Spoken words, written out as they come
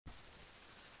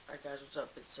Alright guys, what's up?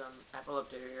 It's Apple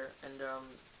Updater here, and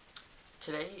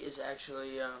today is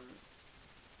actually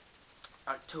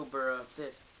October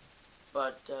 5th,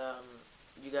 but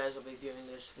you guys will be viewing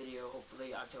this video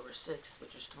hopefully October 6th,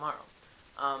 which is tomorrow.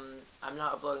 I'm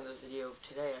not uploading this video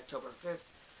today, October 5th,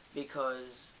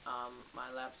 because my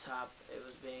laptop, it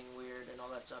was being weird and all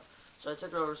that stuff. So I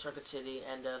took it over to Circuit City,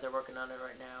 and they're working on it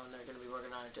right now, and they're going to be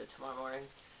working on it tomorrow morning,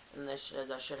 and I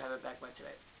should have it back by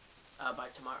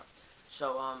tomorrow.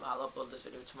 So I'll upload this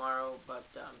video tomorrow, but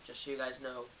just so you guys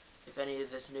know, if any of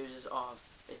this news is off,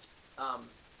 it's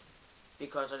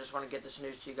because I just want to get this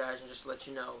news to you guys and just let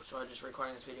you know. So I'm just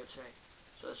recording this video today.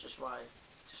 So that's just why,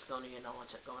 just filling you in on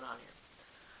what's going on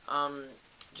here.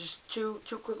 Just two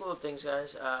quick little things,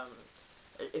 guys.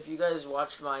 If you guys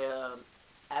watched my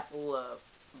Apple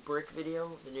brick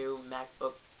video, the new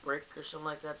MacBook brick or something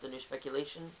like that, the new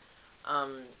speculation,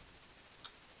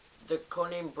 the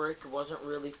codename brick wasn't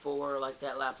really for like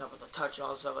that laptop with the touch and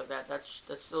all stuff like that. That's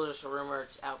still just a rumor.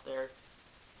 It's out there.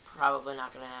 Probably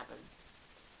not going to happen.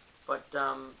 But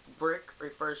brick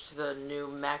refers to the new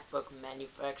MacBook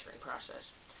manufacturing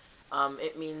process.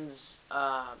 It means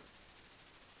the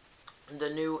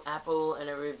new Apple and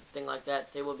everything like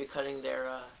that, they will be cutting their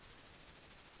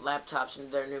laptops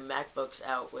and their new MacBooks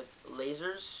out with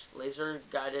laser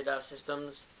guided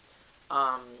systems,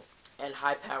 and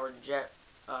high powered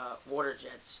water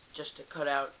jets, just to cut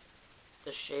out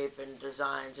the shape and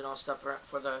designs and all stuff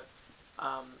for the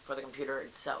computer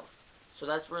itself. So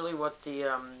that's really what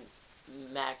the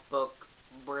MacBook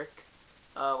brick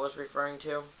was referring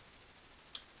to.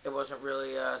 It wasn't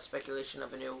really speculation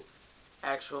of a new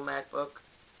actual MacBook.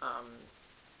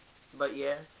 But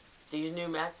yeah, these new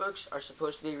MacBooks are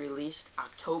supposed to be released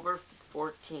October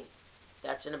 14th.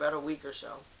 That's in about a week or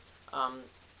so.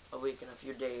 A week and a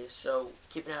few days. So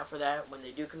keep an eye out for that. When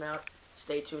they do come out,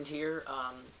 stay tuned here.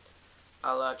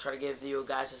 I'll try to give you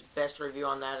guys the best review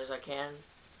on that as I can.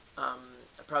 I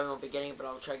probably won't be getting it, but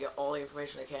I'll try to get all the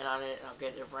information I can on it, and I'll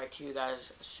get it right to you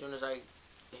guys as soon as I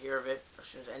hear of it, or as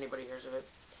soon as anybody hears of it.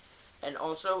 And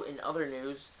also, in other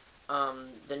news,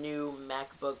 the new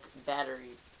MacBook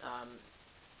battery,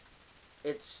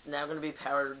 it's now going to be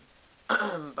powered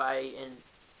by an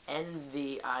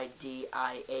NVIDIA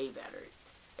battery.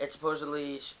 It's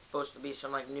supposedly supposed to be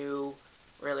some like new,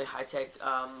 really high-tech,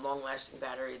 long-lasting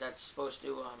battery that's supposed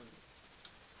to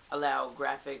allow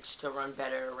graphics to run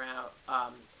better around.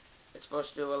 It's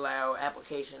supposed to allow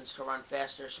applications to run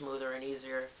faster, smoother, and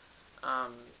easier.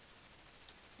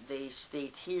 They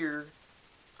state here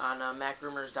on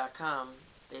macrumors.com,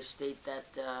 they state that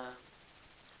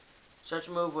such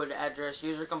a move would address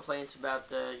user complaints about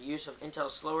the use of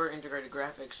Intel's slower integrated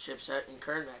graphics chipset in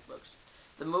current MacBooks.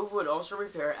 The move would also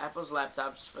repair Apple's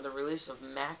laptops for the release of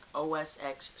Mac OS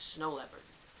X Snow Leopard.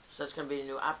 So that's going to be a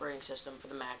new operating system for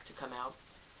the Mac to come out,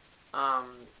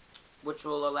 which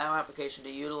will allow application to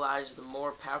utilize the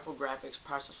more powerful graphics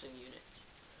processing units.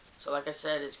 So like I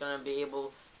said, it's going to be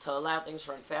able to allow things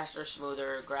to run faster,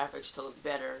 smoother, graphics to look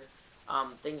better,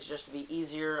 things just to be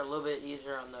easier, a little bit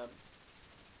easier on the,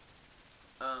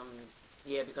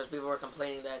 because people were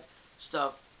complaining that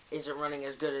stuff isn't running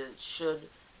as good as it should,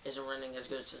 isn't running as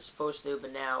good as it's supposed to,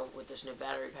 but now with this new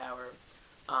battery power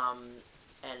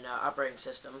and operating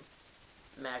system,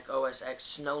 Mac OS X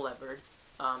Snow Leopard,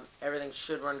 everything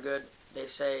should run good. They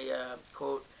say,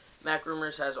 quote, Mac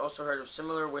Rumors has also heard of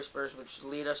similar whispers which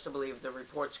lead us to believe the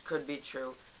reports could be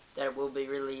true, that it will be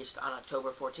released on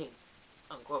October 14th,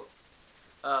 unquote.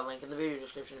 Link in the video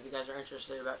description if you guys are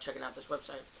interested about checking out this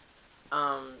website.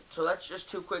 So that's just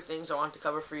two quick things I wanted to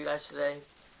cover for you guys today.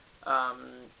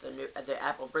 The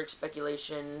Apple brick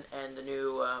speculation and the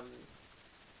new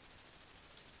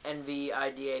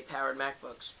NVIDIA powered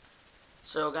MacBooks.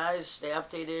 So guys, stay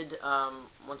updated.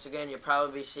 Once again, you'll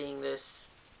probably be seeing this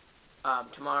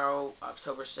tomorrow,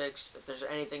 October 6th. If there's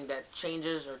anything that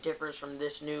changes or differs from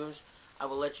this news, I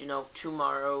will let you know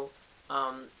tomorrow,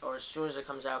 or as soon as it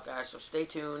comes out, guys. So stay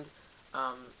tuned.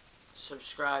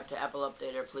 Subscribe to Apple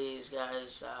Updater, please,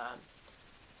 guys.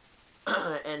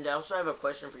 And I also have a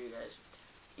question for you guys.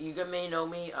 You may know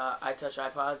me, I Touch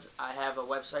iPods. I have a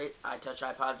website,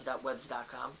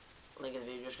 itouchipods.webs.com. Link in the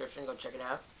video description. Go check it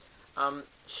out.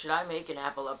 Should I make an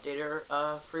Apple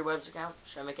Updater free webs account?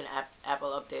 Should I make an Apple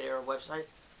Updater website?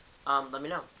 Let me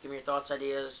know. Give me your thoughts,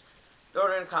 ideas. Throw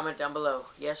it in a comment down below.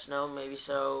 Yes, no, maybe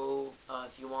so.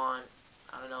 If you want,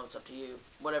 I don't know. It's up to you.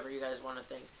 Whatever you guys want to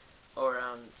think or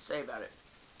say about it.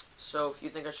 So if you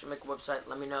think I should make a website,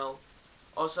 let me know.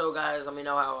 Also, guys, let me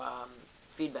know how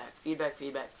feedback.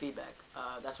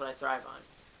 That's what I thrive on.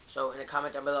 So in a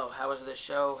comment down below, how was this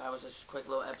show? How was this quick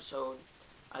little episode?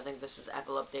 I think this is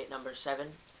Apple Update number 7.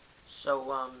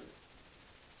 So,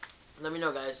 let me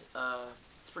know, guys.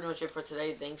 That's pretty much it for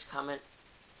today. Thanks,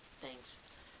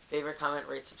 favorite, comment,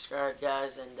 rate, subscribe,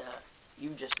 guys, and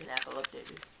you've just been Apple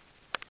Updated.